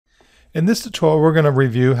In this tutorial, we're going to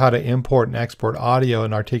review how to import and export audio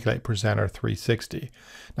in Articulate Presenter 360.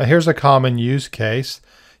 Now here's a common use case.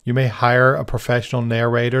 You may hire a professional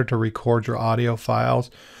narrator to record your audio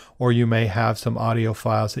files, or you may have some audio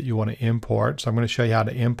files that you want to import. So I'm going to show you how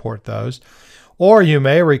to import those. Or you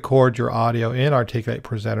may record your audio in Articulate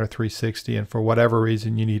Presenter 360, and for whatever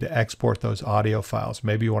reason you need to export those audio files.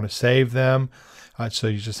 Maybe you want to save them, so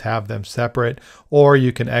you just have them separate, or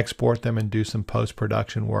you can export them and do some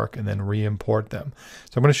post-production work and then re-import them.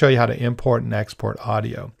 So I'm going to show you how to import and export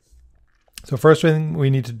audio. So first thing we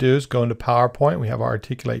need to do is go into PowerPoint. We have our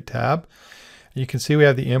Articulate tab. You can see we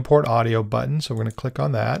have the Import Audio button, so we're going to click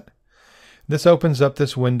on that. This opens up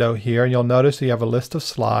this window here, and you'll notice you have a list of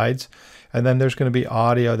slides, and then there's going to be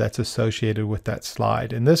audio that's associated with that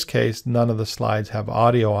slide. In this case, none of the slides have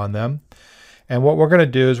audio on them. And what we're going to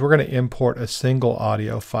do is we're going to import a single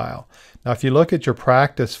audio file. Now, if you look at your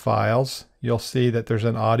practice files, you'll see that there's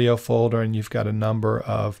an audio folder and you've got a number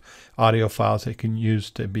of audio files that you can use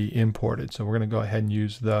to be imported. So we're going to go ahead and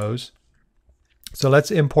use those. So let's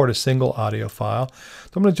import a single audio file.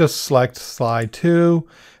 So I'm going to just select slide 2,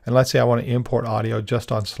 and let's say I want to import audio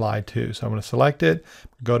just on slide 2. So I'm going to select it,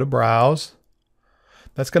 go to Browse.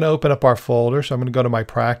 That's going to open up our folder. So I'm going to go to my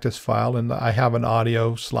practice file, and I have an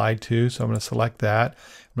audio slide 2, so I'm going to select that.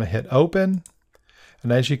 I'm going to hit Open,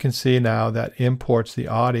 and as you can see now, that imports the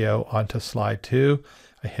audio onto slide 2.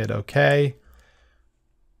 I hit OK,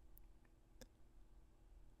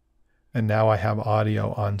 and now I have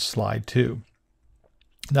audio on slide 2.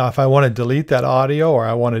 Now, if I want to delete that audio or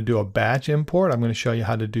I want to do a batch import, I'm going to show you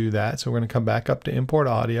how to do that. So we're going to come back up to Import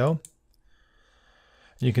Audio.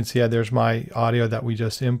 You can see there's my audio that we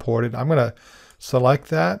just imported. I'm going to select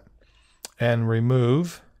that and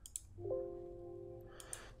remove.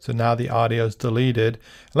 So now the audio is deleted.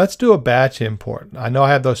 Let's do a batch import. I know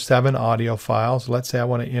I have those 7 audio files. Let's say I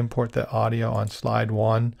want to import the audio on slide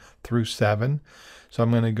 1 through 7. So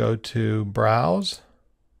I'm going to go to Browse,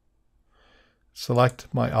 select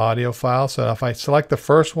my audio file. So if I select the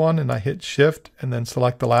first one and I hit Shift and then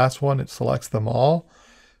select the last one, it selects them all.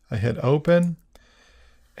 I hit Open.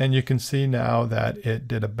 And you can see now that it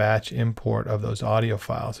did a batch import of those audio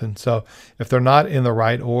files. And so if they're not in the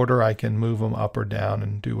right order, I can move them up or down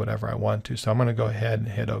and do whatever I want to. So I'm going to go ahead and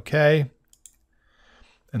hit OK.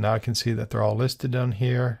 And now I can see that they're all listed down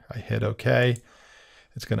here. I hit OK.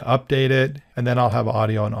 It's going to update it. And then I'll have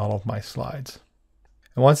audio on all of my slides.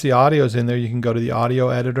 And once the audio is in there, you can go to the audio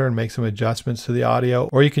editor and make some adjustments to the audio,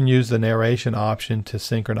 or you can use the narration option to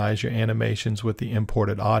synchronize your animations with the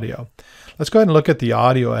imported audio. Let's go ahead and look at the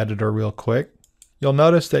audio editor real quick. You'll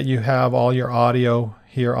notice that you have all your audio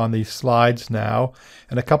here on these slides now,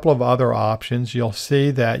 and a couple of other options. You'll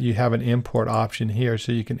see that you have an import option here,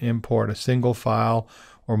 so you can import a single file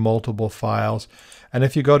or multiple files. And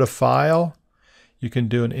if you go to File, you can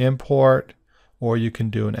do an import, or you can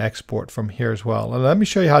do an export from here as well. And let me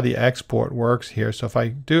show you how the export works here. So if I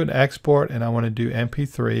do an export and I want to do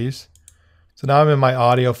MP3s, so now I'm in my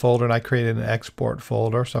audio folder and I created an export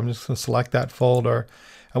folder. So I'm just going to select that folder.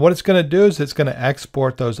 And what it's going to do is it's going to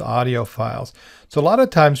export those audio files. So a lot of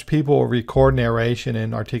times people will record narration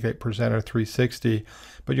in Articulate Presenter 360,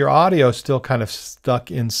 but your audio is still kind of stuck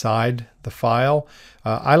inside the file.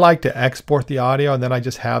 I like to export the audio, and then I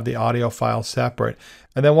just have the audio file separate.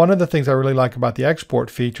 And then one of the things I really like about the export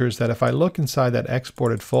feature is that if I look inside that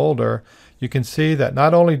exported folder, you can see that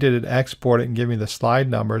not only did it export it and give me the slide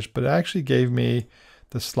numbers, but it actually gave me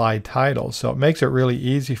the slide titles. So it makes it really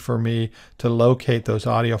easy for me to locate those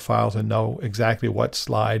audio files and know exactly what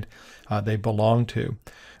slide they belong to.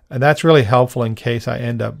 And that's really helpful in case I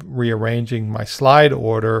end up rearranging my slide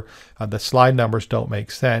order. The slide numbers don't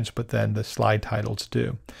make sense, but then the slide titles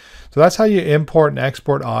do. So that's how you import and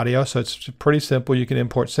export audio. So it's pretty simple. You can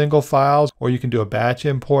import single files, or you can do a batch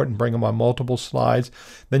import and bring them on multiple slides.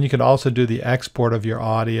 Then you can also do the export of your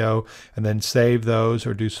audio and then save those,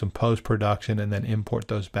 or do some post-production and then import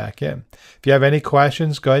those back in. If you have any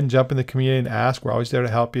questions, go ahead and jump in the community and ask. We're always there to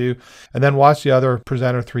help you. And then watch the other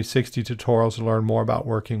Presenter 360 tutorials to learn more about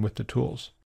working with the tools.